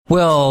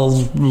Well,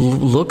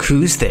 look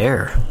who's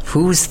there.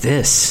 Who's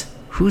this?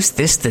 Who's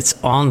this that's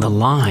on the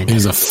line?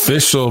 His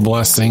official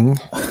blessing.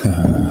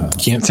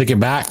 Can't take it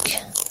back.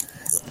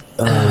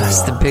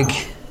 It's the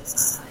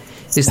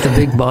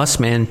big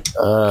boss man.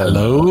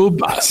 Hello,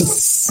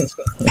 boss.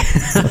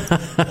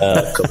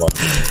 Come on.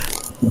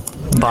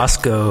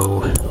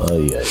 Bosco.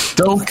 Oh, yeah.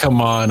 Don't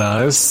come on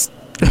us.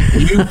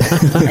 You have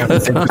to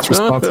take this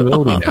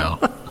responsibility now.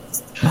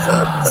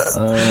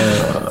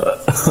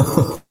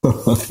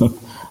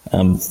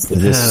 Is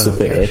this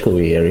super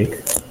echoey,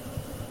 Eric?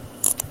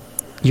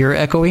 You're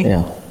echoey?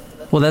 Yeah.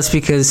 Well, that's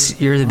because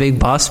you're the big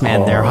boss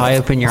man there, high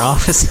up in your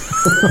office.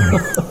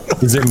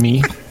 Is it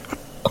me?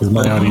 Is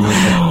my audio?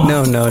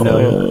 No.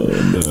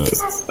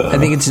 I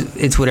think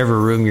it's whatever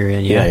room you're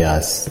in.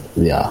 Yeah.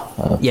 Yeah.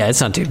 Yeah,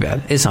 it's not too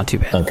bad.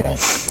 Okay.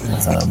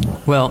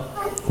 Well,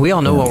 we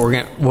all know what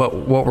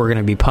we're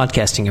gonna be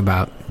podcasting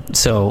about.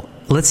 So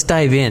let's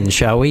dive in,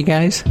 shall we,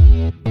 guys?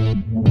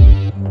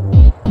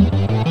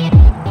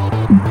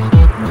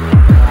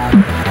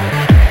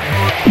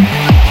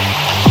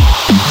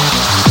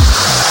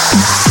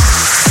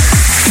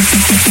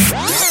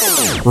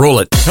 Roll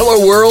it.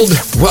 Hello, world.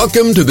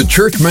 Welcome to the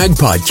Church Mag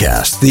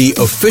Podcast, the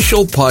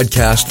official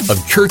podcast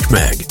of Church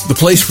Mag, the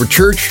place for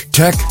church,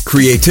 tech,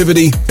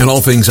 creativity, and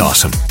all things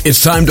awesome. It's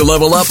time to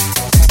level up.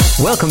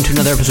 Welcome to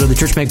another episode of the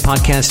Church Mag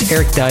Podcast.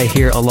 Eric Dye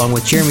here, along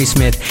with Jeremy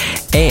Smith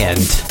and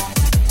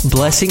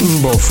Blessing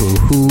Mbofu,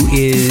 who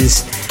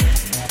is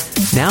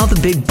now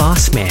the big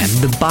boss man,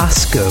 the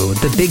Bosco,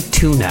 the big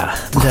tuna,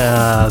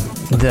 the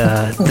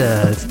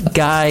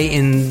guy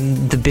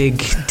in the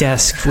big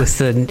desk with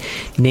the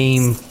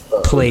name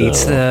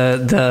plates,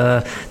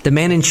 the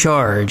man in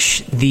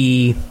charge,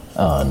 the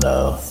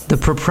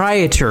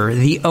proprietor,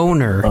 the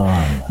owner,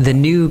 the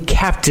new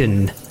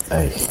captain,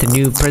 the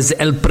new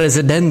el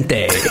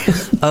presidente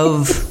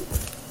of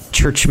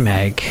Church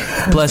Mag.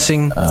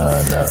 Blessing.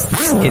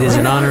 It is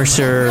an honor,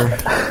 sir.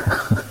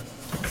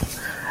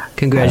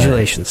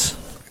 Congratulations.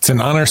 It's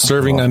an honor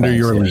serving under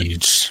your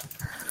liege.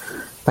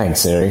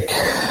 Thanks, Eric.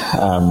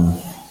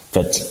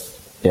 But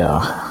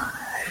yeah,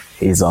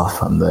 he's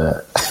off on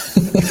the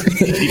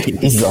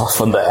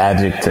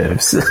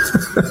adjectives.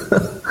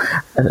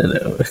 I don't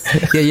know.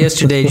 Yeah,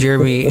 yesterday,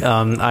 Jeremy,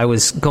 I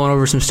was going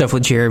over some stuff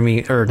with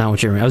Jeremy, or not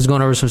with Jeremy. I was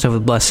going over some stuff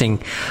with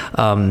Blessing,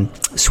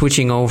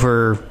 switching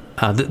over.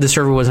 The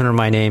server was under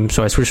my name,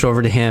 so I switched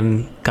over to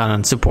him, got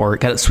on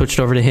support, got it switched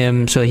over to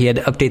him, so he had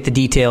to update the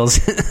details,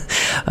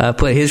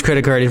 put his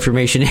credit card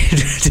information in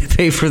to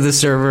pay for the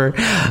server,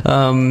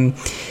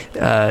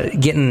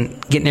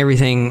 getting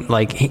everything,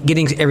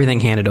 getting everything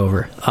handed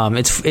over.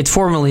 It's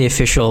formally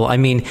official. I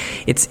mean,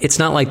 it's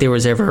not like there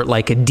was ever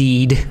like a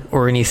deed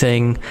or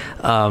anything.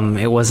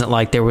 It wasn't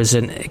like there was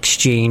an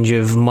exchange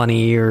of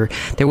money, or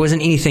there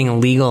wasn't anything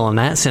illegal in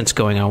that sense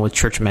going on with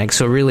Church Mag.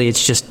 So really,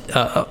 it's just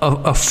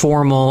a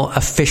formal,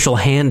 official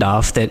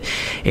handoff that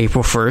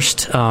April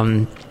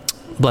 1st,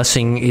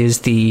 Blessing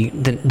is the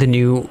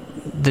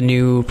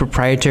new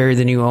proprietor,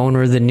 the new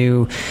owner, the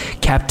new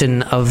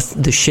captain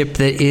of the ship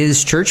that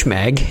is Church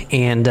Mag,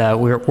 and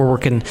we're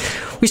working.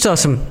 We still have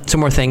some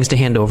more things to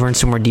hand over and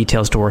some more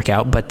details to work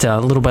out, but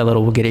little by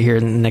little we'll get it here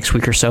in the next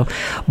week or so.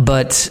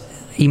 But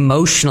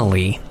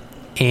emotionally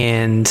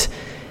and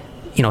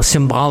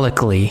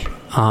symbolically,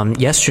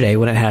 yesterday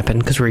when it happened,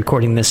 because we're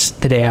recording this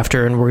the day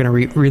after, and we're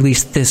going to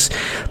release this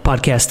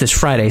podcast this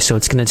Friday, so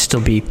it's going to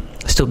still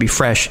be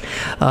fresh.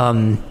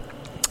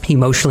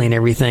 Emotionally and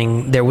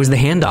everything, there was the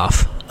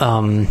handoff.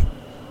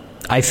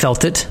 I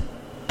felt it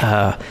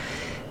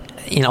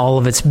in all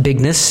of its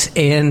bigness,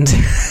 and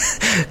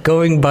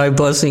going by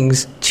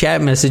Blessing's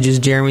chat messages,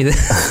 Jeremy,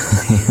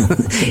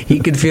 he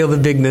could feel the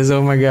bigness.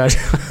 Oh my gosh!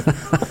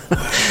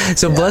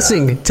 So yeah.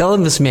 Blessing, tell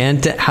him this,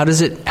 man. How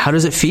does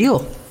it feel?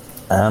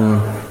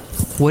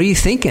 What are you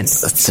thinking?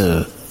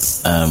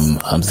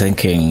 I'm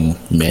thinking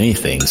many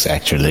things,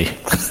 actually.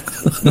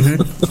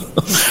 Mm-hmm.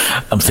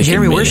 I'm thinking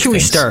Jeremy, where should things. we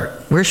start?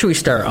 Where should we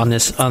start on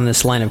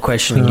this line of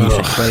questioning? Do you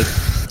think? Like,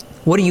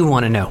 what do you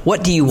want to know?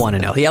 What do you want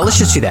to know? Yeah, let's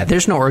just do that.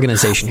 There's no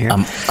organization here.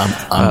 I'm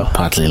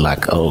partly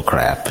like, oh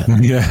crap.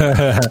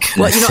 Yeah.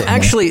 Well,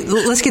 actually,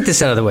 let's get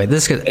this out of the way.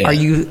 Are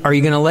you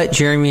going to let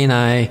Jeremy and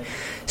I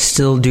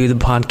still do the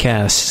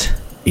podcast?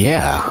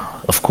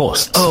 Yeah, of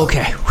course. Oh,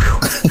 okay.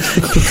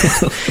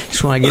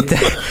 Just want to get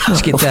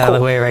that out of the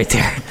way right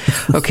there.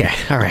 Okay.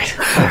 All right.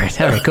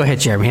 Go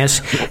ahead, Jeremy.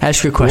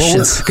 Ask your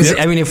questions. Because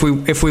I mean, if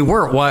we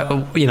weren't, why?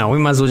 We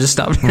might as well just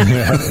stop.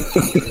 Yeah.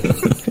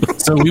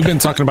 So we've been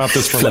talking about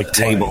this for Flip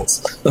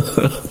tables.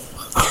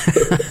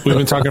 We've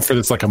been talking for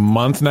this like a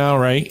month now,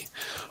 right?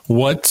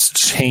 What's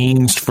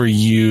changed for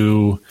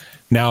you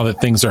now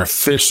that things are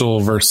official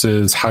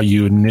versus how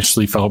you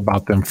initially felt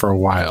about them for a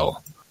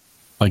while?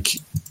 Like,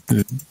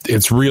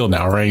 it's real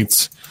now,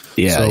 right?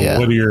 Yeah. So yeah.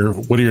 What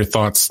are your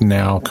thoughts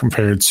now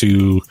compared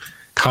to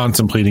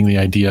contemplating the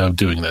idea of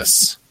doing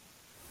this?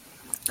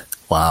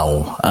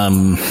 Wow.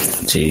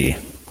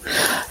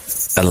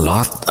 A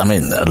lot. I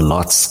mean, a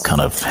lot's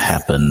kind of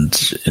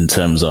happened in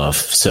terms of,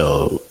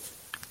 so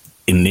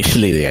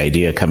initially the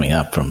idea coming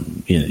up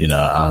from,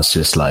 I was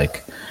just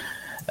like,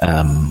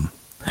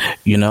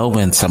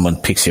 when someone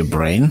picks your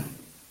brain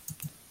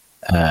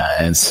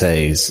and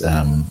says,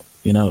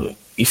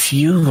 if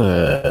you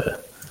were,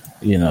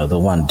 the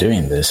one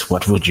doing this,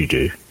 what would you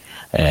do?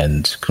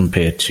 And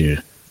compared to,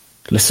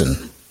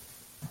 listen,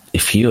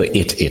 if you were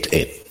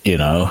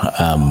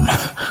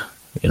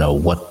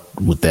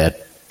what would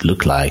that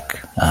look like?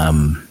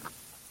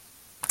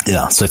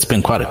 So it's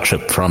been quite a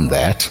trip from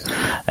that.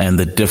 And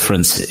the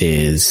difference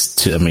is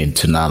to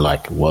now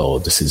like, whoa,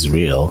 this is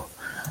real.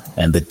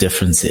 And the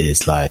difference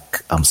is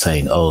like, I'm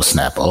saying, oh,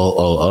 snap,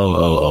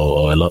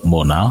 oh, a lot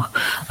more now,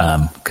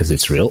 because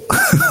it's real.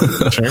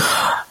 Sure.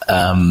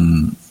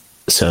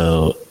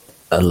 So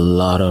a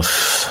lot of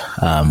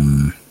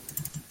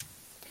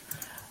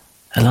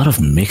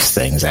mixed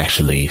things,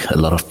 actually. A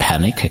lot of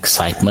panic,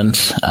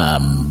 excitement,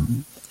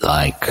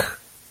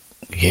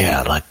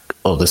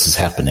 oh, this is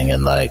happening,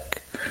 and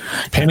like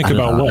panic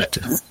about what?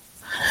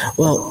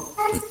 Well,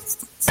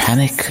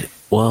 panic.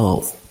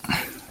 Well,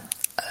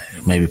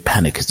 maybe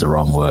panic is the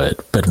wrong word,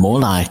 but more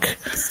like,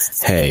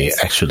 hey,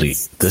 actually,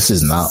 there's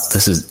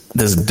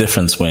a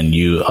difference when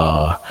you're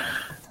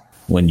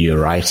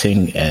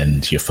writing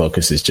and your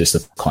focus is just the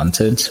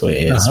content,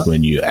 whereas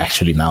when you're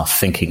actually now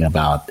thinking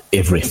about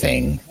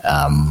everything,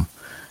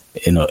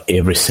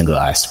 every single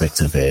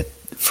aspect of it,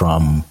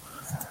 from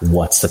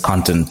what's the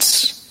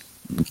content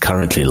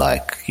currently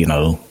like,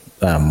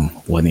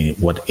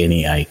 what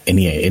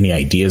any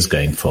ideas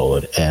going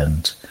forward,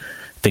 and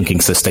thinking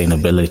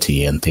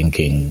sustainability, and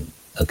thinking,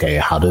 okay,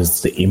 how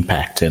does the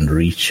impact and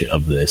reach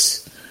of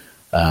this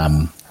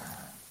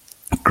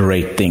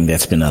great thing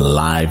that's been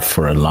alive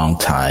for a long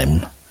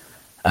time,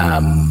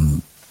 how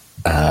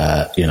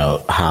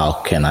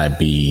can I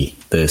be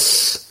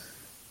this,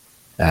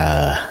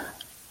 how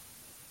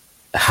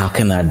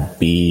can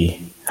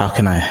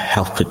I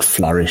help it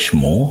flourish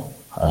more,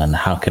 and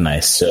how can I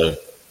serve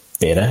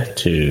better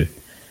to,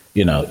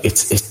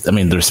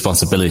 the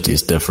responsibility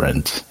is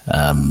different.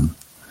 I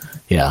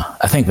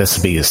think that's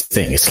the biggest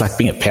thing. It's like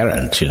being a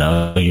parent,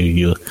 your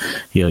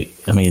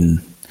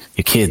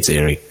kids,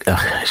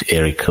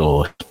 Eric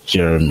or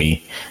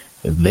Jeremy,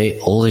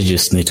 all they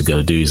just need to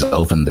go do is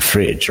open the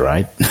fridge,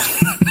 right?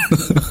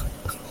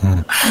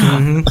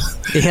 Mm-hmm.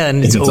 Yeah,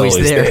 and it's always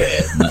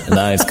there.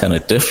 Now it's kind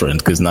of different,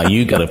 because now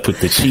you got to put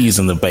the cheese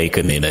and the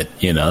bacon in it,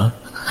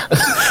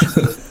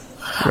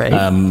 Right.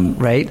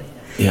 Right.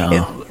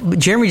 Yeah.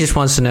 Jeremy just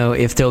wants to know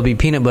if there'll be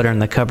peanut butter in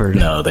the cupboard.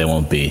 No, there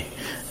won't be.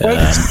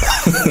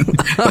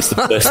 That's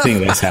the first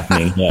thing that's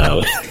happening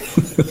now.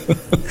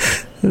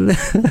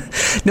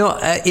 No,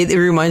 it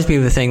reminds me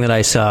of the thing that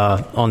I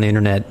saw on the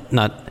internet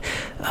not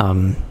a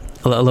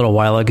little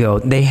while ago.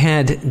 They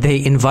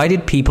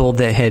invited people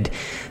that had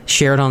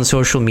shared on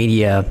social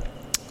media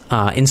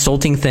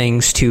insulting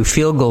things to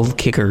field goal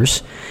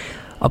kickers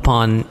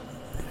upon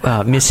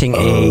missing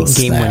a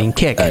game-winning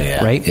kick,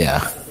 right?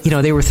 Yeah.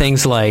 They were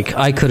things like,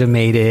 I could have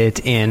made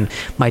it, and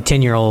my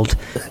 10-year-old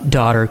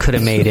daughter could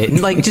have made it,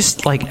 and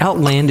just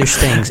outlandish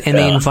things. And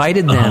they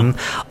invited them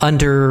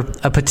under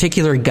a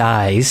particular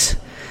guise,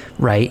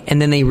 right?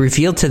 And then they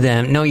revealed to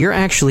them, no, you're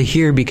actually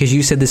here because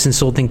you said this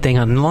insulting thing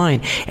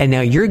online, and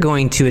now you're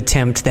going to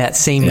attempt that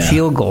same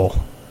field goal.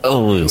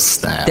 Oh,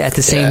 snap. At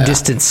the same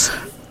distance.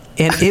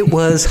 And it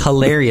was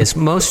hilarious.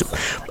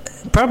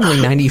 Probably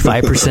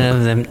 95%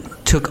 of them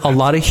took a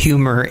lot of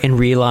humor and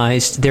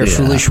realized their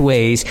foolish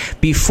ways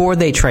before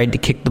they tried to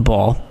kick the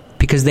ball,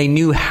 because they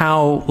knew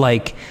how,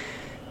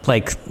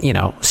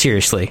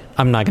 seriously,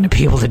 I'm not going to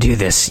be able to do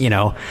this, it's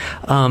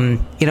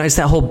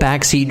that whole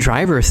backseat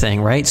driver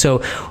thing, right?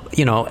 So,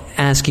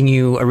 asking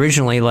you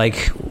originally,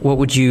 what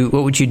would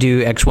you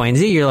do X, Y, and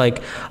Z? You're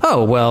like,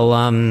 oh, well,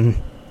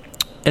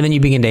 and then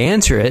you begin to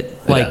answer it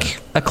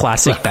a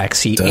classic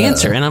backseat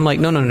answer. And I'm like,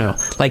 no.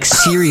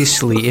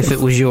 Seriously, if it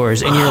was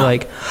yours. And you're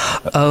like,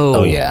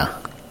 oh yeah,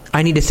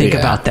 I need to think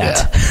about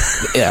that.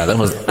 Yeah, that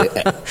was.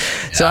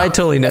 So I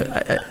totally know.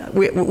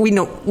 We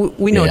know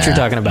what you're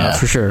talking about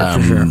for sure.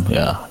 For sure.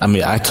 Yeah,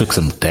 I took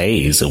some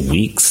days or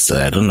weeks.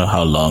 I don't know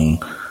how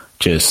long,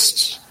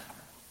 just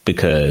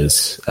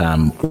because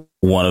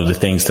one of the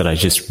things that I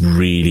just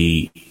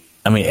really.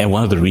 And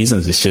one of the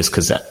reasons is just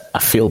because I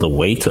feel the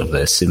weight of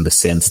this, in the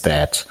sense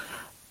that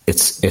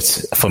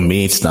it's for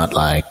me, it's not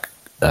like,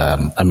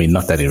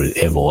 not that it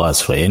ever was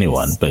for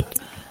anyone, but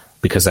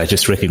because I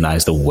just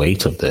recognize the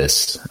weight of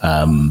this.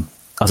 I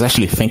was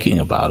actually thinking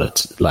about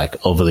it,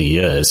 over the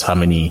years, how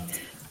many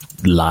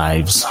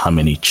lives, how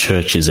many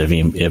churches have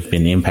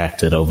been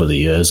impacted over the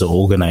years, or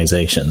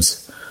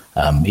organizations,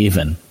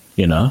 even,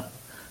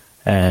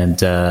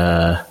 and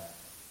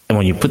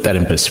when you put that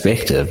in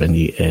perspective,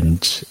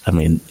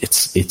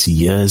 it's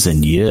years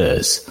and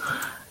years,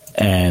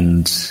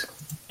 and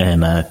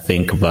I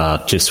think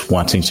about just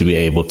wanting to be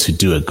able to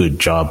do a good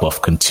job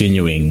of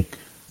continuing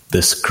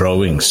this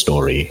growing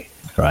story,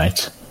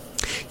 right?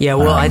 Yeah,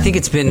 well, I think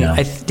it's been,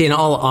 in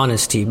all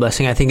honesty,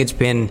 Blessing, I think it's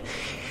been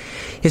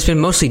it's been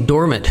mostly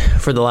dormant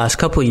for the last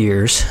couple of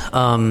years.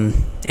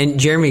 And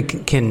Jeremy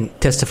can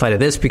testify to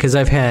this because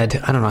I've had,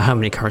 I don't know how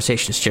many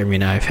conversations Jeremy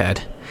and I have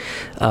had,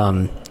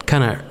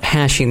 kind of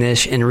hashing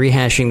this and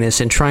rehashing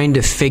this and trying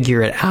to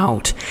figure it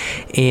out.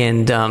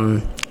 And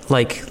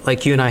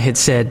like you and I had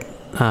said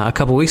a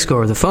couple weeks ago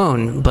over the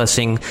phone,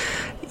 Blessing,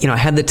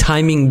 had the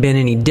timing been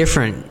any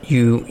different,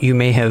 you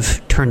may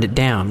have turned it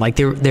down. Like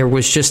there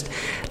was just,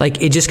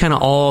 like, it just kind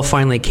of all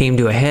finally came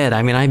to a head.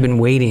 I mean, I've been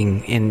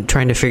waiting and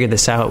trying to figure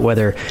this out,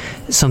 whether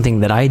something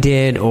that I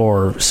did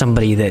or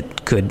somebody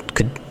that could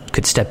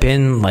step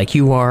in like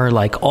you are,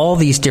 like all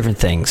these different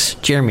things.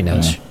 Jeremy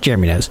knows.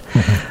 Jeremy knows.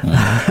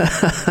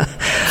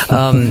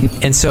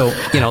 And so,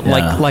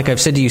 like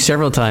I've said to you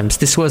several times,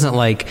 this wasn't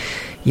like,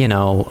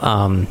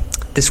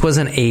 this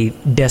wasn't a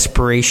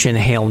desperation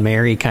Hail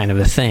Mary kind of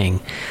a thing.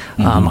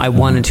 I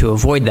wanted to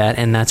avoid that,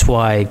 and that's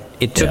why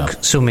it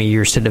took so many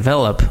years to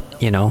develop,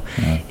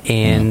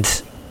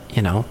 and,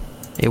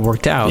 it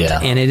worked out. Yeah.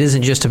 And it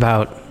isn't just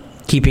about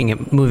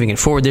moving it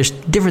forward. There's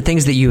different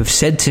things that you have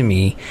said to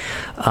me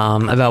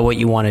about what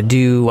you want to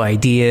do,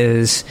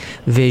 ideas,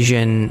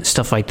 vision,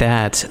 stuff like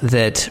that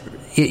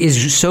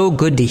is so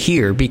good to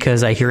hear,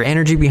 because I hear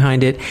energy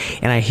behind it,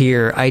 and I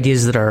hear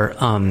ideas that are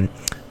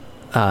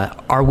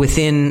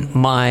within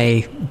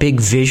my big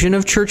vision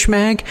of Church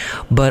Mag,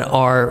 but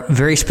are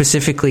very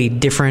specifically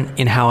different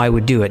in how I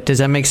would do it. Does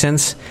that make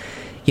sense?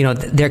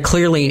 They're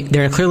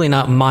clearly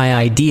not my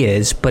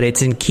ideas, but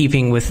it's in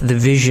keeping with the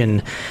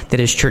vision that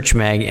is Church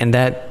Mag, and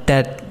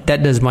that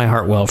does my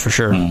heart well, for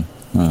sure.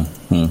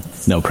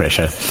 No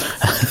pressure.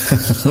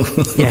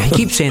 Yeah, he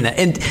keeps saying that,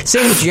 and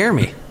same with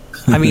Jeremy.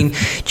 I mean,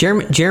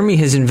 Jeremy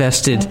has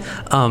invested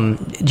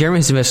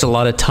a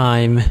lot of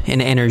time and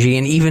energy,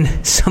 and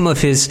even some of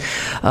his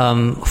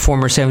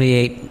former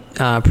 78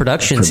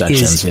 productions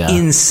is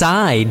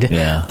inside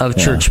of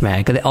Church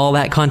Mag. All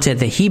that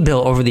content that he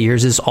built over the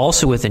years is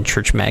also within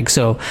Church Mag.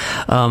 So,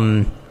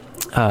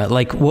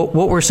 what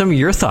were some of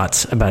your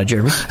thoughts about it,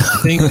 Jeremy? I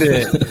think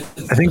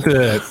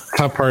the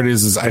tough part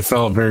is I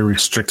felt very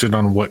restricted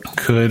on what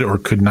could or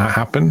could not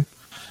happen,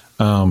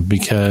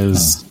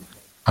 because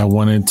I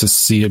wanted to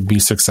see it be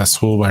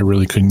successful, but I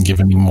really couldn't give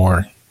any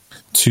more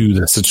to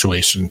the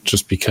situation,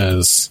 just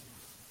because,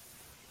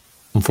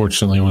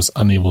 unfortunately, I was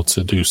unable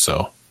to do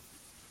so.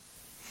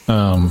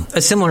 A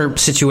similar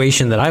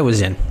situation that I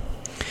was in,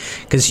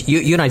 because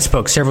you and I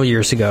spoke several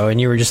years ago, and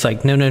you were just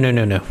like, no.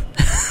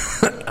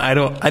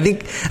 I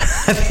think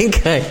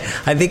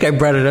I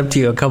brought it up to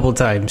you a couple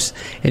times,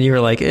 and you were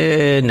like,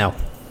 no,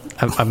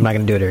 I'm not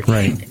going to do it here.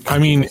 Right. I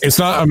mean, it's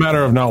not a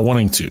matter of not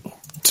wanting to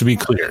be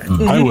clear.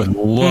 I would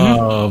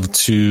love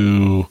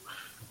to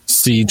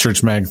see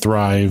Church Mag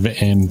thrive,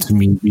 and to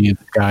me be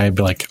the guy,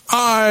 be like,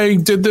 I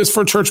did this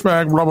for Church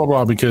Mag, blah, blah,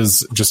 blah,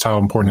 because just how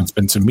important it's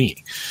been to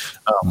me.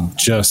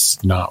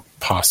 Just not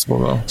possible,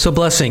 though. So,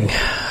 Blessing,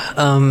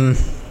 are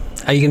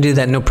you going to do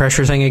that no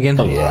pressure thing again?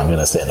 Oh, yeah, I'm going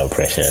to say no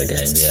pressure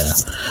again,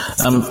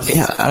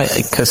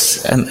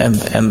 because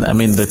I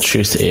mean, the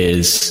truth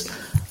is,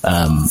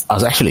 I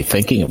was actually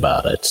thinking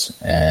about it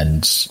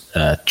and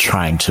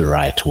trying to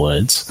write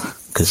words,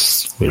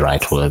 because we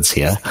write words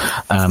here.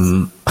 I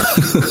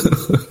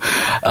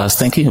was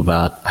thinking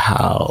about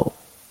how,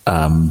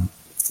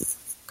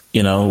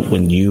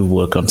 when you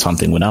work on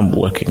something, when I'm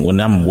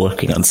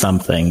working on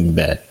something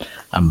that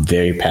I'm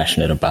very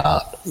passionate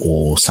about,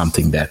 or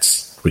something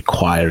that's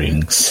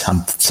requiring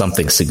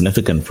something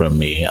significant from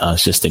me, I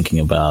was just thinking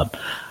about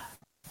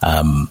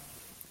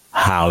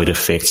how it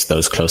affects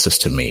those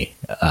closest to me.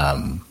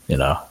 I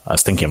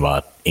was thinking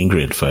about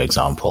Ingrid, for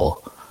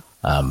example.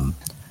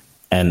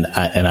 And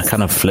I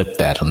kind of flipped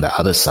that on the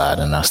other side,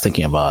 and I was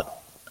thinking about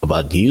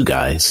you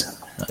guys,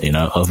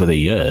 over the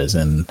years,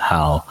 and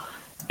how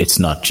it's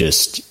not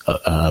just,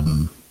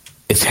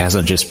 it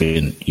hasn't just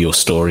been your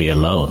story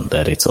alone,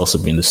 that it's also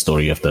been the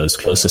story of those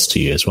closest to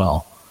you as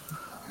well.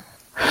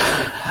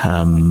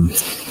 And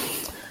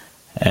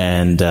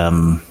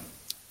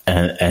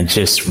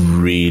just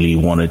really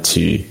wanted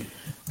to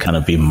kind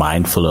of be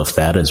mindful of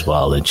that as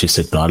well, and just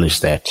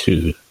acknowledge that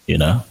too,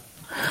 To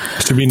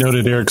be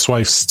noted, Eric's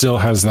wife still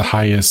has the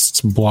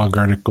highest blog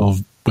article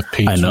with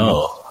page. I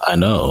know.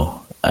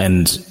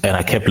 And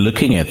I kept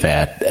looking at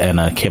that,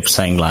 and I kept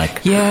saying,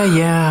 like,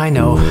 yeah, I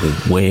know.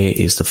 Where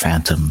is the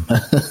phantom?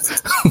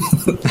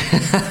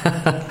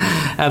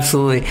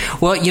 Absolutely.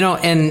 Well,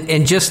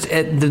 and just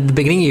at the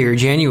beginning of your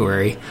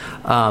January,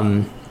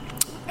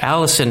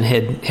 Allison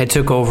had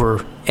took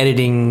over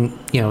editing.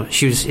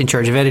 She was in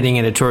charge of editing,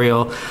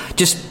 editorial,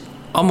 just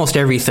almost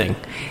everything.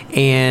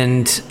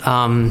 And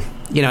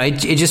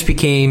it just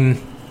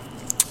became,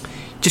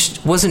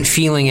 just wasn't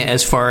feeling it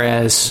as far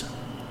as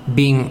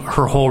being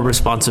her whole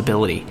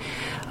responsibility.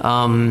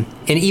 And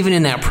even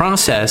in that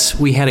process,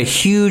 we had a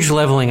huge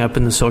leveling up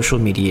in the social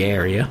media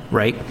area,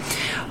 right?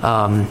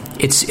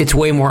 It's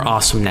way more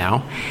awesome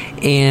now.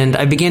 And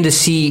I began to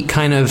see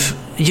kind of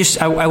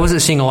I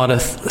wasn't seeing a lot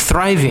of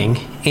thriving.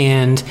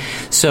 And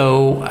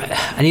so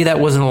I knew that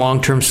wasn't a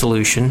long-term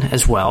solution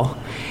as well.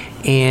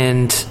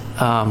 And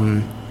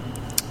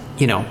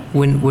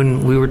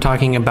when we were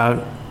talking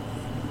about,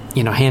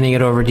 handing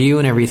it over to you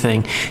and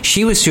everything,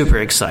 she was super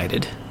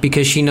excited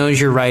because she knows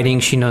your writing,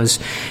 she knows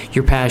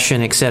your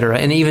passion, etc.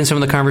 And even some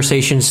of the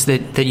conversations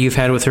that you've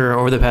had with her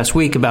over the past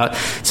week about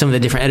some of the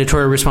different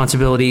editorial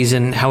responsibilities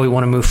and how we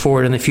want to move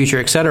forward in the future,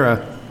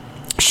 etc.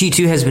 She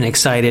too has been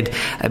excited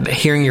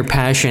hearing your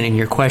passion and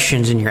your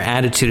questions and your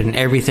attitude and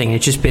everything.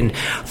 It's just been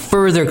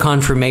further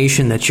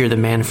confirmation that you're the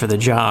man for the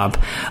job.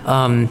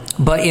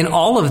 But in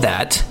all of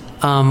that,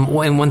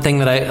 and one thing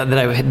that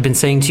I had been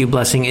saying to you,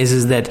 Blessing,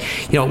 is that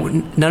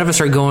none of us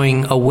are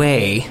going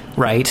away,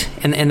 right?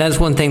 And that's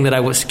one thing that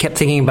I kept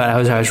thinking about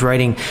as I was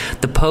writing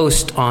the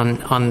post on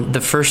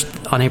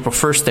April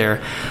 1st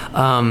there.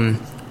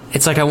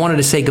 It's like I wanted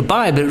to say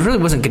goodbye, but it really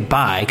wasn't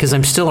goodbye because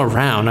I'm still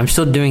around. I'm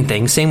still doing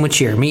things. Same with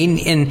Jeremy,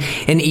 and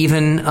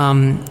even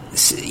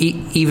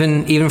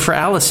for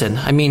Allison.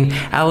 I mean,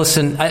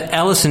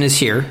 Allison is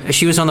here.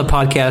 She was on the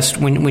podcast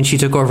when she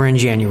took over in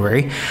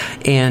January,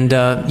 and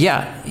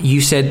you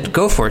said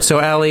go for it.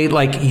 So, Allie,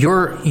 like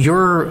you're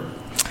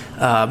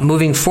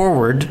moving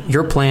forward,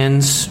 your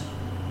plans.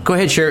 Go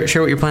ahead, share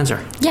what your plans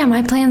are. Yeah,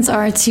 my plans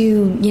are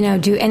to,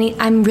 do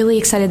I'm really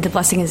excited that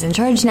Blessing is in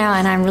charge now,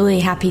 and I'm really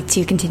happy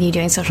to continue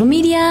doing social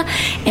media.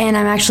 And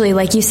I'm actually,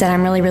 like you said,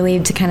 I'm really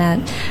relieved to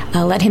kind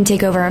of let him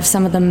take over of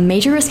some of the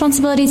major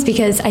responsibilities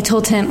because I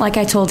told him, I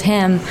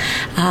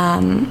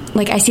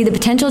see the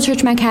potential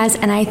Church Mag has,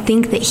 and I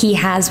think that he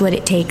has what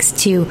it takes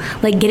to,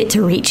 get it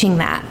to reaching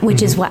that,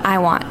 which is what I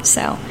want,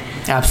 so...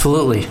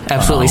 Absolutely.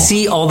 Wow.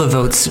 See all the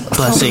votes,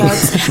 Blessing.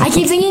 I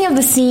keep thinking of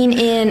the scene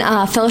in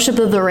Fellowship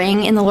of the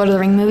Ring in the Lord of the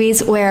Ring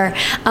movies where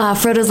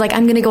Frodo's like,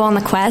 I'm going to go on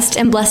the quest,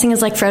 and Blessing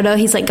is like, Frodo,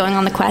 he's like going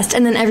on the quest,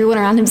 and then everyone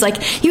around him's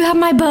like, you have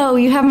my bow,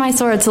 you have my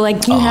sword, so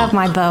you have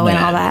my bow and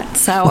all that,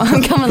 so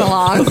I'm coming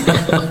along.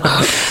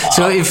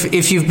 So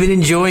if you've been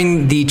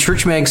enjoying the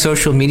Church Mag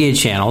social media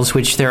channels,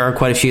 which there are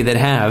quite a few that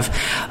have,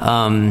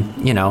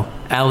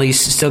 Allie's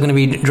still going to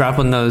be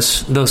dropping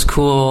those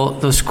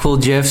cool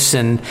GIFs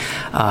and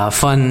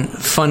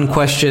fun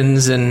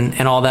questions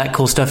and all that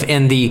cool stuff.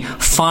 And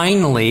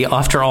finally,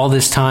 after all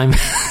this time,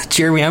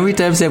 Jeremy, how many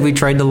times have we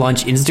tried to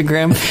launch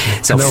Instagram?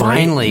 So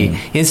finally, right?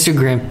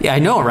 Instagram. Yeah, I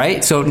know,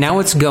 right? So now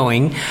it's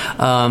going.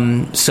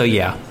 So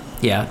yeah.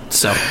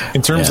 So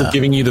in terms of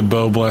giving you the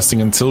bow,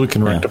 Blessing, until we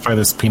can rectify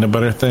this peanut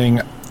butter thing.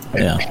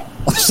 Yeah.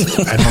 I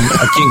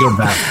can't go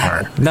that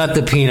far. Not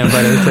the peanut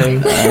butter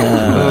thing.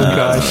 Oh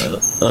gosh.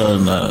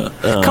 No.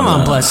 Come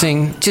on,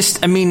 Blessing.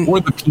 Just, or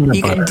the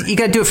peanut butter. You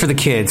got to do it for the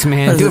kids,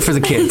 man. Do it for the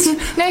kids.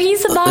 No,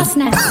 he's the boss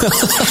now.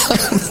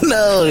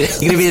 No. You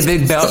going to be the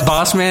big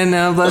boss man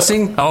now,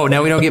 Blessing? Oh,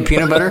 now we don't get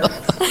peanut butter?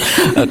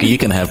 Okay, you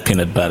can have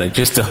peanut butter.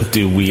 Just don't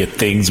do weird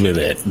things with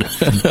it.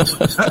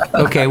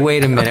 Okay,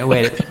 wait a minute.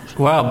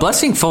 Wow,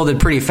 Blessing folded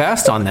pretty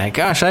fast on that.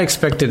 Gosh, I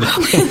expected a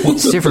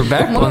stiffer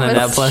backbone than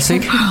that,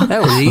 Blessing.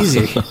 That was easy.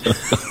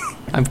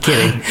 I'm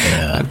kidding.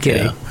 I'm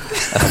kidding. Yeah.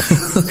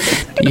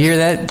 You hear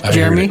that,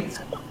 Jeremy?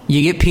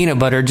 You get peanut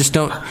butter, just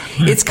don't.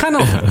 It's kind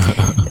of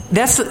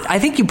I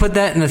think you put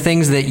that in the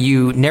things that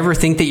you never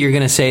think that you're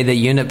going to say that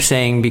you end up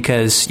saying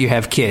because you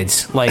have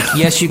kids. Like,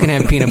 yes, you can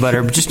have peanut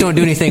butter, but just don't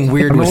do anything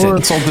weird with it. I'm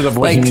insulted of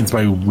what he means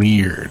by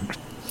weird.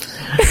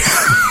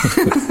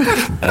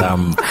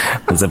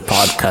 There's a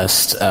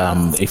podcast.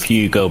 If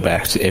you go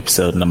back to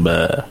episode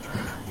number,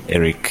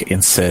 Eric,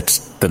 insert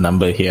the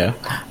number here.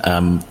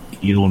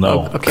 You'll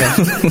know. Oh, okay.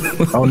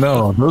 Oh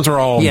no, those are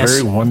all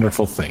very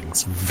wonderful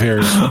things.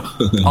 Very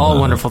all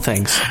wonderful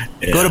things.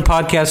 Yeah. Go to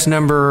podcast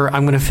number.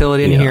 I'm going to fill it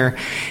in here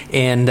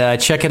and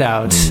check it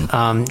out.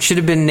 Should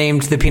have been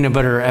named the peanut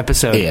butter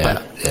episode,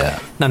 but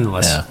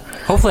nonetheless. Yeah.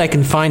 Hopefully I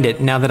can find it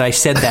now that I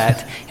said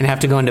that and have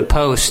to go into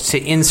post to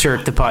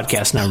insert the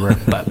podcast number.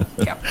 But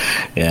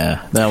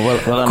yeah. No,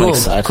 well, I'm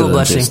excited. Cool,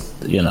 Blessing. Just,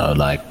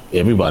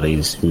 everybody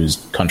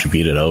who's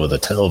contributed over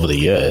the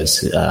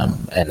years,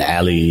 and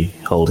Allie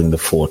holding the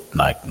fort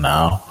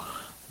now,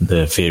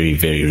 the very,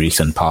 very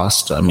recent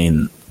past. I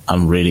mean,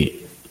 I'm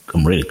really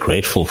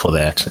grateful for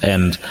that.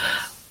 And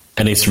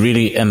it's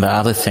really, and the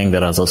other thing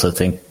that I was also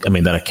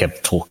that I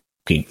kept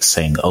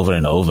saying over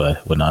and over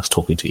when I was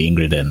talking to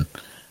Ingrid and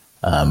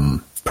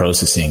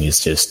processing is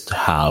just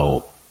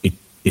how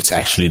it's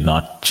actually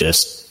not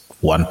just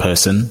one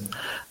person.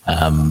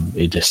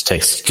 It just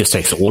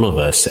takes all of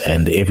us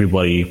and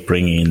everybody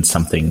bringing in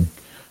something,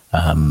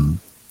 and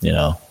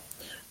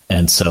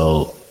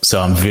so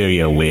I'm very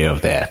aware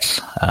of that,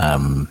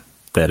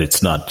 that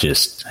it's not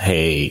just,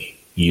 hey,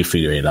 you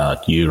figure it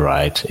out, you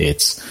write.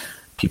 It's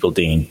people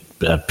doing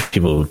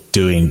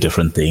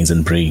different things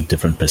and bringing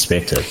different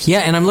perspectives. Yeah,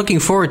 and I'm looking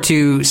forward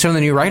to some of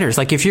the new writers.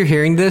 Like, if you're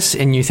hearing this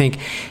and you think,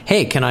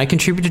 hey, can I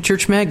contribute to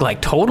Church Mag?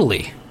 Like,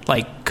 totally.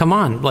 Like, come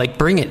on, like,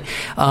 bring it.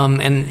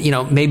 And,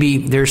 maybe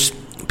there's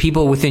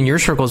people within your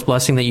circle's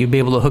Blessing that you'd be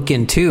able to hook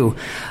in too.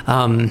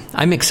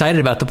 I'm excited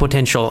about the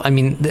potential. I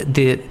mean,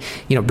 the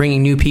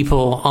bringing new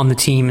people on the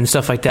team and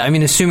stuff like that. I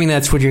mean, assuming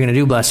that's what you're going to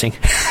do, Blessing.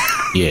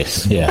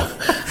 Yes, yeah.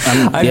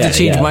 I have to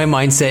change my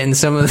mindset in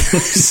some of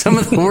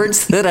the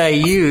words that I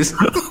use.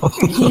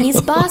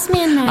 He's boss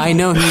man now. I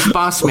know he's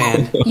boss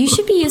man. You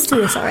should be used to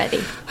this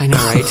already. I know,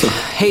 right?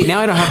 Hey, now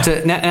I don't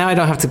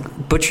have to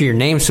butcher your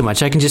name so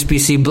much. I can just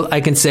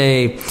I can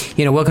say,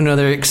 welcome to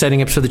another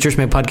exciting episode of the Church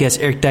Man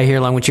Podcast. Eric Dye here,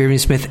 along with Jeremy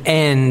Smith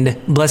and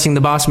Blessing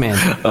the Boss Man.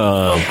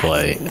 Oh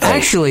boy!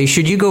 Actually,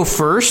 should you go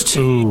first?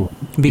 Ooh.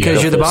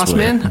 Because you're the boss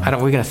man.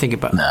 We gotta think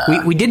about.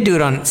 Nah. We did do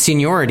it on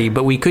seniority,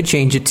 but we could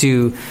change it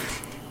to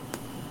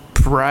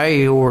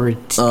priority.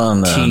 Oh,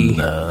 no.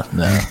 I don't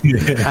know.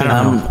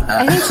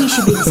 I think he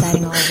should be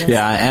deciding all of this.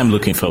 Yeah, I am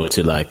looking forward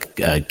to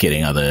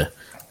getting other.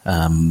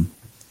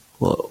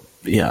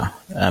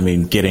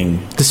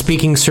 Getting The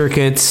speaking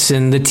circuits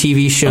and the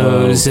TV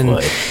shows and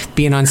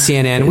being on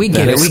CNN. We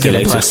get it. We get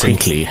it. Blessing.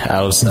 Quickly.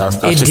 I was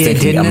just did,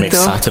 thinking. I'm didn't it,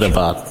 though? excited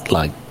about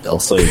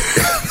also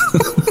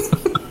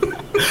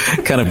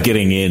kind of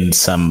getting in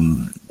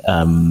some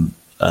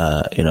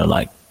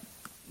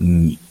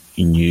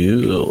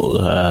new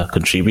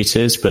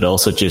contributors, but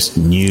also just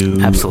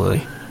new.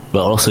 Absolutely.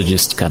 But also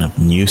just kind of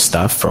new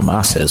stuff from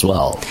us as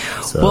well.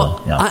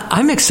 So,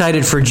 I'm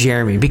excited for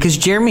Jeremy because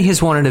Jeremy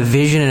has wanted a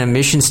vision and a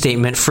mission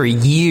statement for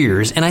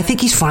years, and I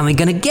think he's finally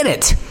going to get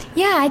it.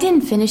 Yeah, I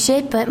didn't finish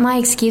it, but my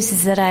excuse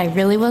is that I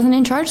really wasn't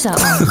in charge that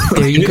long.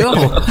 There you go.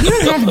 You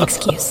don't have an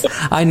excuse.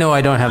 I know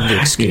I don't have the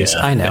excuse.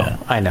 Yeah, I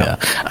know.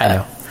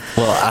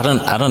 Well, I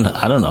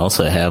don't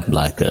also have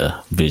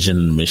a vision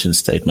and mission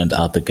statement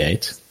out the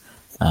gate.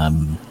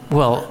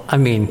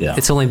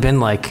 It's only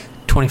been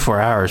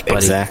 24 hours, buddy.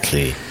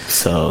 Exactly.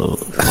 So,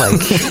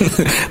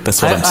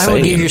 that's what I'm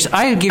saying.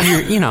 I would give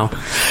your,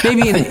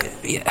 maybe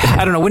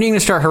I don't know. When are you going to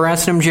start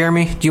harassing him,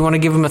 Jeremy? Do you want to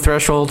give him a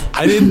threshold?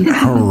 I didn't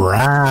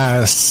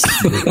harass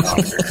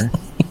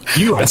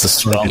you. That's a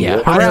strong word.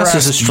 Yeah, harass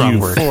is a strong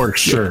word for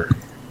sure.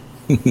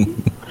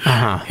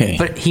 Hey.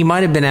 But he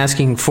might have been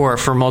asking for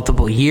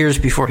multiple years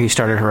before he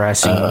started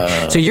harassing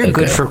you. So you're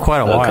good for quite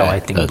a while, I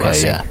think.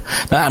 Okay, yeah.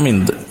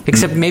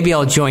 Except maybe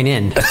I'll join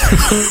in.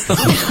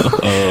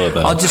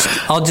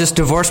 I'll just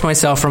divorce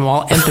myself from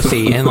all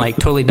empathy and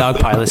totally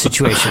dogpile the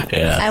situation.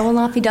 Yeah. I will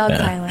not be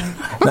dogpiling.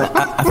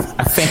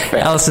 I think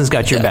Allison's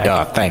got your back.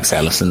 Oh, thanks,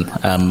 Allison.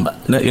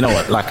 You know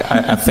what?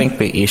 I think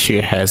the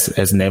issue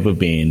has never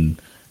been,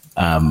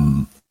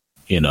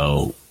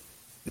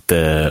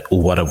 the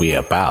what are we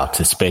about?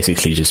 It's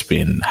basically just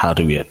been how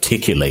do we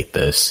articulate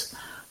this?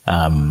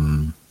 At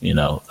the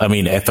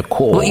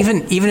core. Well,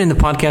 even in the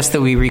podcast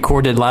that we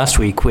recorded last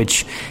week,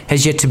 which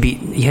has yet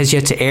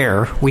to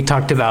air, we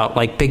talked about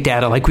big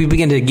data. We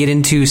began to get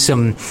into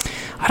some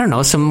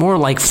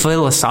more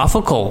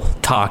philosophical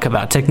talk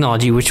about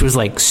technology, which was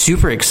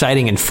super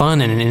exciting and fun,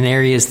 and in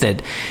areas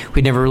that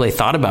we'd never really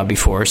thought about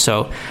before.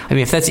 So,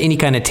 if that's any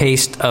kind of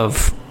taste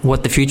of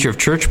what the future of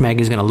Church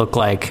Mag is going to look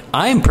like,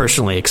 I'm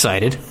personally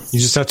excited. You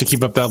just have to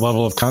keep up that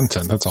level of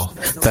content. That's all.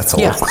 That's all.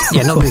 Yeah,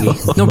 no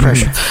biggie, no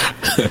pressure.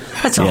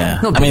 That's all. Yeah.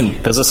 No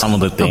biggie. Those are some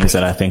of the things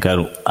that I think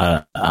I'd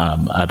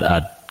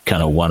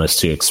kind of want us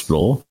to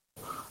explore,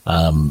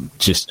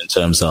 just in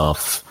terms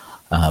of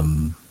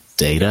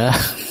data.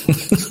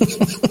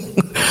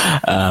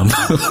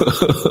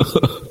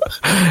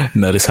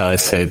 Notice how I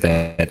say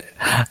that.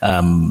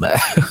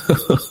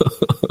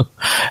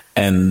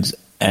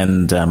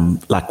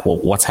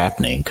 What's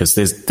happening? Because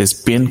there's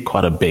been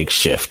quite a big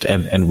shift,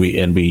 and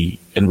we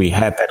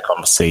had that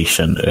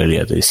conversation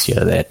earlier this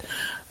year that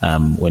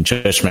when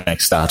Church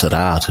Mag started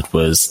out, it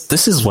was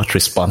this is what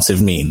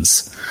responsive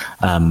means,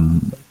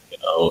 and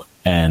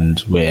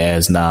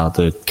whereas now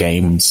the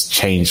game's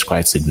changed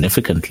quite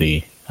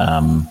significantly.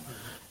 A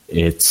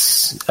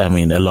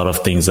lot of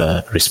things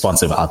are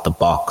responsive out the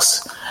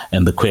box,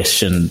 and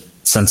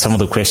some of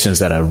the questions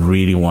that I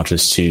really want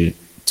us to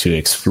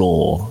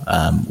explore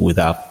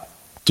without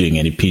doing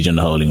any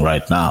pigeonholing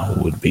right now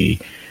would be,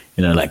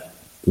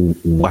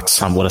 what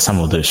are some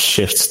of the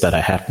shifts that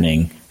are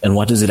happening, and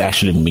what does it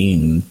actually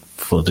mean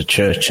for the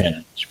church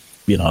and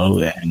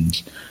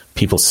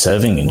people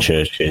serving in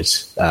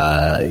churches,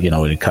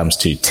 when it comes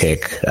to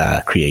tech,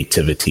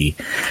 creativity.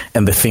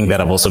 And the thing that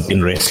I've also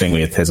been wrestling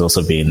with has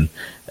also been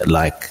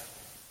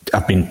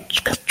I've been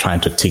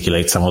trying to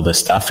articulate some of the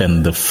stuff,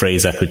 and the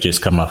phrase I could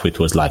just come up with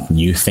was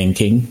new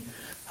thinking.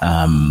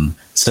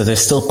 So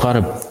there's still quite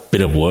a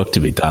bit of work to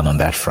be done on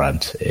that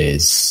front.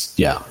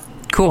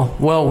 Cool.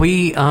 Well,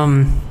 we're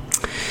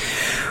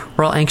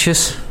all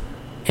anxious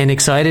and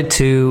excited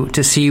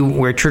to see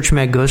where Church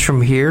Mag goes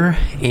from here,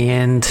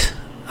 and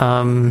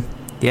no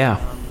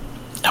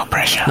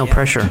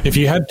pressure. If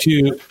you had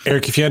to,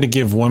 Eric,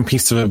 give one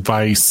piece of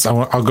advice,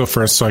 I'll go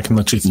first so I can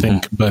let you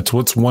think. Mm-hmm. But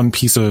what's one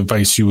piece of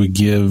advice you would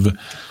give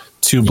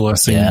to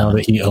Blessing now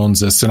that he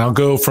owns this? And I'll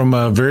go from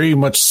a very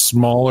much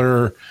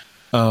smaller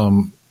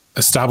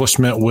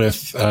establishment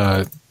with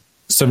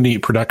 78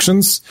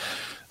 Productions.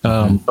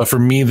 But for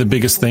me, the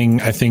biggest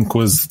thing I think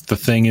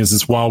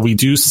is while we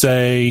do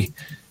say,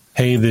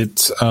 hey,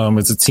 that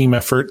it's a team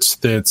effort,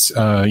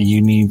 that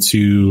you need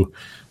to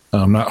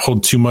not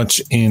hold too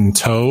much in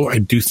tow. I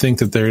do think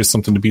that there is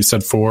something to be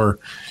said for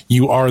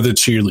you are the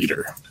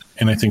cheerleader.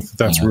 And I think that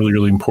that's really,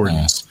 really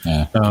important.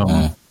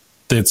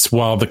 It's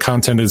while the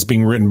content is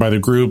being written by the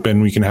group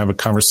and we can have a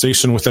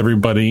conversation with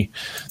everybody,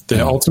 that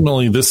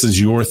ultimately this is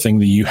your thing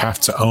that you have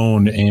to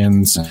own.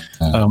 And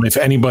if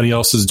anybody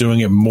else is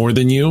doing it more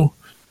than you,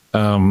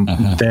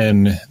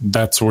 then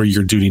that's where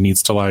your duty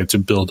needs to lie, to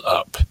build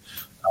up.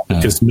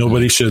 Because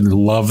nobody should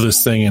love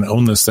this thing and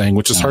own this thing,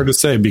 which is hard to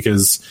say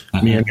because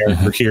me and Eric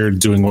are here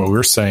doing what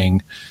we're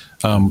saying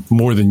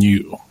more than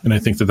you. And I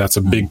think that that's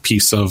a big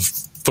piece of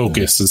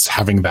focus, is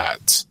having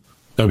that.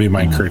 That would be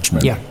my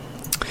encouragement. Yeah.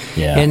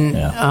 And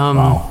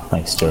wow.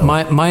 Thanks,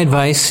 Jeremy. My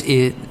advice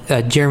is,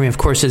 Jeremy, of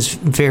course, is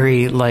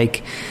very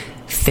like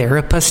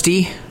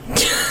therapist-y.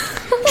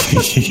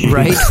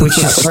 Right, which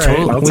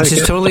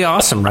is totally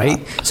awesome,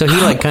 right? So he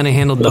like kind of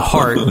handled the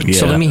heart.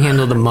 So let me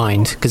handle the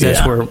mind, because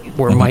that's where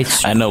my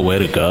I know where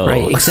to go.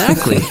 Right,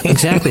 exactly.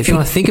 If you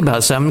want to think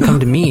about something,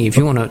 come to me. If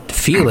you want to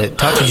feel it,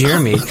 talk to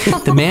Jeremy.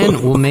 The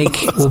man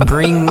will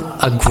bring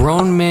a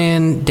grown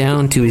man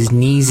down to his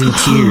knees in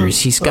tears.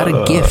 He's got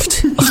a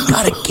gift.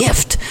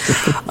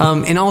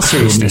 In all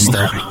seriousness,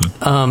 though,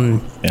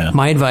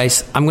 my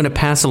advice, I'm going to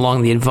pass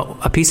along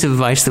a piece of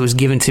advice that was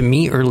given to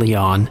me early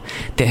on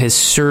that has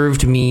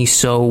served me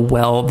so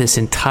well this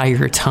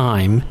entire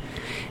time,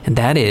 and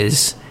that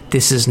is,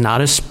 this is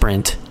not a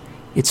sprint,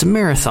 it's a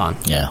marathon.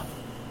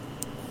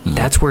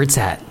 That's where it's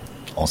at.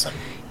 Awesome.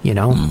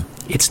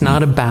 It's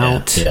not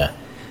about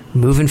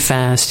moving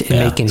fast and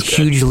making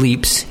huge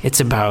leaps. It's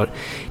about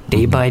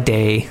day by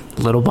day,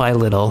 little by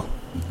little.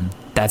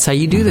 That's how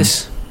you do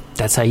this.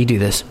 That's how you do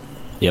this.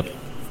 Yep.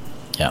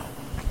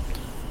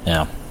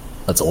 Yeah.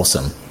 That's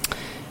awesome.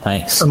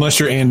 Thanks. Unless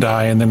you're and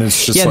then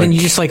it's just then you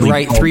just like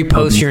write 3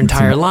 posts your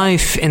entire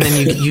life, and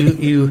then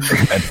you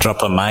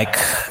drop a mic.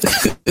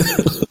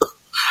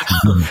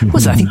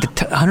 What's that? I think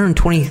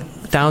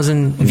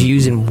 120,000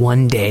 views in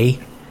one day.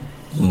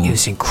 It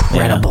was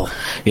incredible.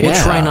 We'll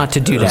try not to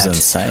do that.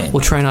 Insane.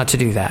 We'll try not to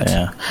do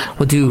that.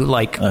 We'll do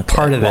like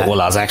part of that. Well,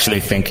 I was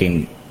actually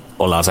thinking,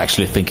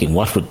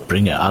 what would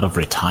bring her out of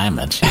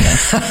retirement?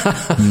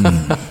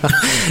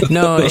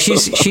 No,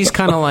 she's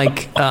kind of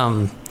like.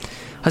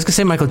 I was going to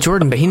say Michael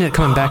Jordan, but he ended up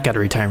coming back out of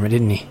retirement,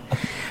 didn't he?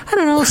 I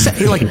don't know,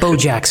 like Bo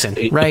Jackson,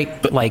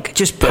 right? But, like,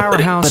 just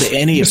powerhouse. But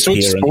any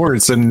appearance,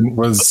 sports and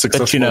was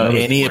successful. But,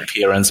 any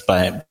appearance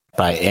by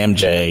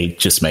MJ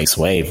just makes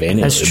wave.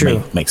 That's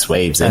true. Makes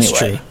waves That's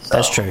anyway. True.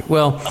 That's true.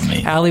 Well,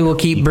 Allie will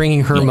keep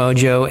bringing her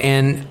mojo,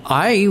 and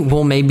I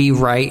will maybe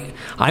write.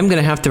 I'm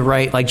going to have to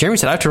write, like Jeremy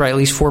said, I have to write at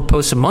least 4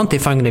 posts a month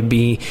if I'm going to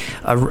be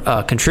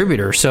a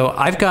contributor. So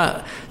I've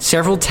got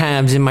several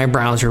tabs in my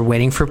browser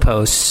waiting for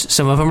posts.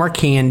 Some of them are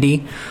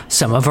candy.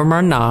 Some of them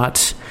are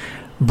not.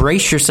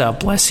 Brace yourself,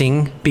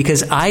 Blessing,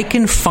 because I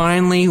can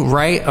finally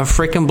write a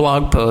freaking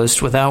blog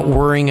post without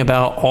worrying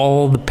about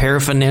all the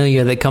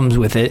paraphernalia that comes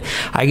with it.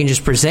 I can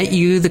just present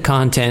you the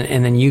content,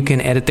 and then you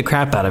can edit the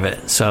crap out of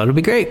it. So it'll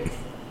be great.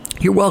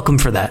 You're welcome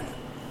for that.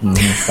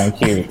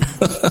 Thank you.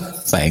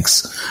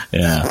 Thanks.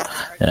 Yeah.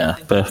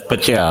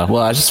 But yeah,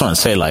 well, I just want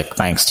to say, like,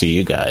 thanks to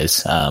you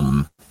guys.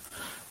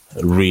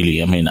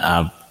 Really, I mean,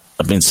 I've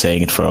been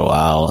saying it for a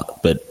while,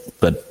 but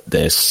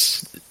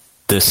this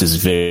is a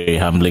very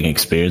humbling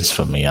experience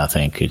for me. I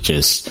think it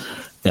just,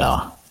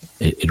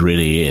 it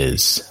really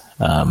is.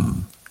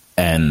 And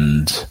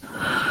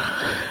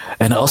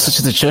also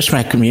to the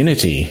ChurchMag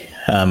community.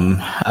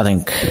 I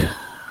think,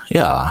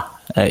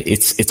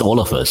 it's all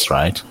of us,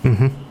 right?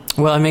 Mm-hmm.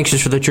 Well, I'm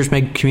anxious for the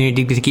ChurchMag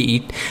community to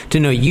get to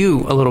know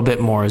you a little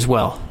bit more as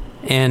well.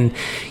 And,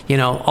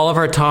 all of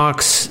our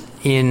talks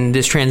in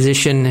this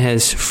transition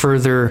has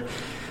further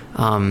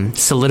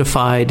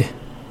solidified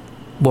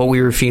what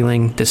we were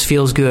feeling. This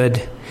feels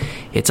good.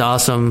 It's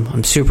awesome.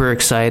 I'm super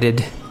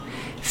excited.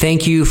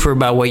 Thank you for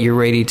about what you're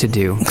ready to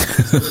do.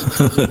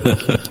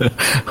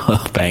 Well,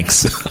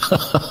 thanks.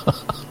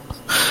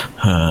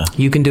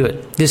 You can do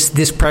it.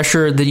 This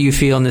pressure that you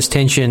feel and this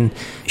tension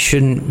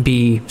shouldn't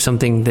be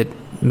something that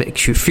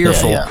makes you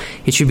fearful.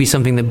 It should be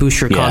something that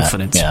boosts your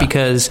confidence,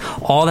 because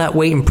all that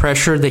weight and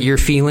pressure that you're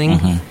feeling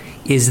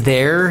is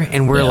there,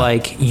 and we're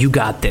like, you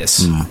got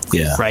this.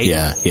 Right?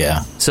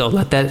 Yeah. So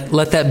let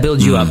that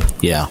build you up.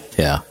 Yeah.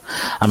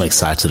 I'm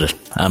excited.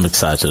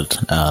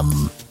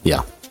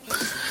 Yeah.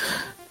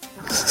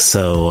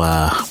 So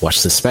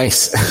watch this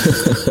space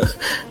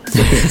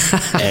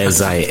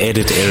as I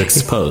edit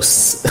Eric's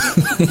posts.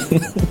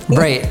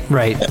 Right.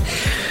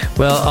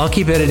 Well, I'll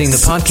keep editing the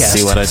podcast.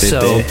 See what I did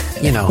there?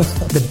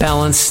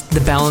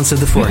 the balance of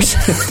the force.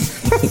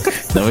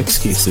 No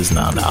excuses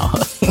now.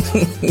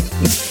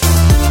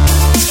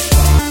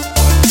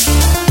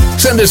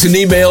 Send us an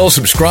email,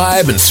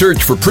 subscribe, and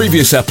search for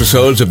previous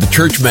episodes of the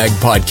Church Mag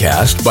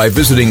podcast by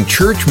visiting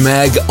Church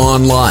Mag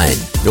online.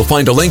 You'll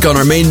find a link on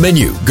our main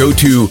menu. Go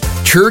to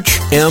churchm.ag.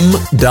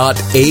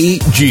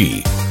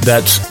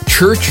 That's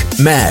Church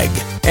Mag.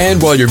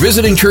 And while you're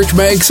visiting Church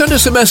Mag, send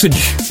us a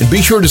message. And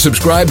be sure to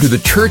subscribe to the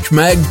Church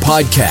Mag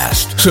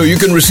podcast so you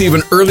can receive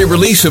an early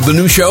release of the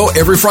new show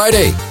every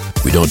Friday.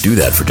 We don't do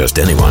that for just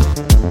anyone.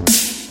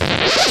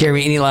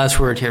 Jeremy, any last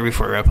word here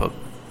before we wrap up?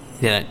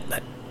 Yeah.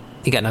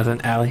 You got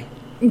nothing, Allie?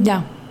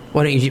 No.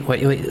 Why don't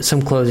you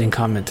some closing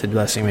comment to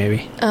Blessing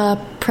maybe?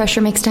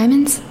 Pressure makes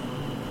diamonds.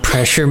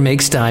 Pressure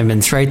makes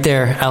diamonds. Right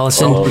there,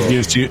 Allison.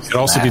 It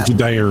also gives you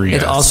diarrhea.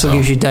 It also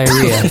gives you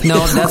diarrhea.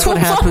 No, that's what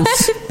happens.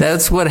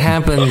 That's what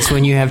happens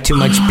when you have too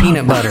much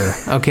peanut butter.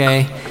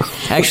 Okay.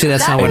 Actually,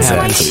 that's not what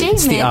happens.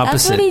 It's the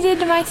opposite. That's what he did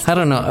to my. I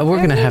don't know. We're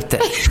gonna have to.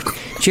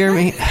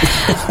 Jeremy.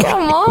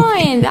 Come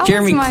on.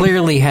 Jeremy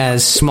clearly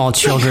has small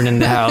children in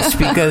the house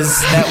because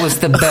that was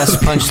the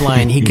best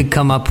punchline he could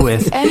come up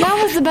with. And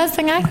that was the best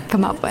thing I could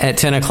come up with. At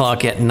 10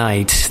 o'clock at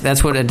night.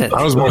 That's what it did.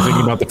 I was more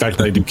thinking about the fact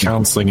that I do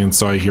counseling, and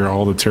so I hear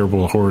all the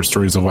terrible horror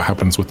stories of what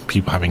happens with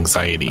people have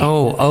anxiety. That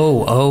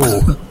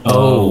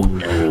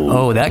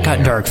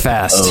got dark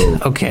fast.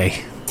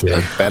 Okay.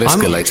 Yeah, that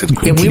escalated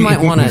quickly. Yeah, we might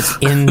want to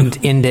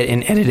end it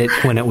and edit it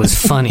when it was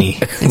funny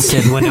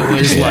instead when it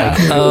was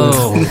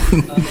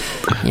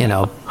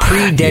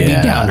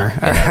pre-Debbie Downer.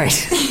 All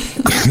right.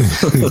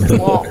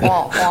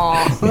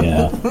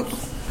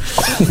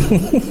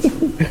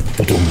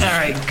 All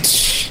right.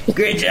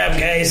 Great job,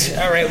 guys.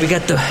 All right, we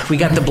got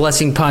the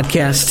Blessing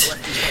podcast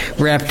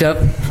wrapped up.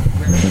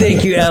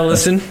 Thank you,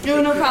 Allison.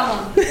 No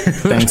problem.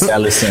 Thanks,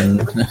 Allison.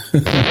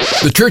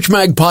 The Church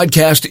Mag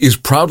podcast is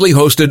proudly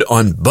hosted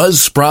on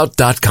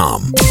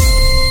Buzzsprout.com.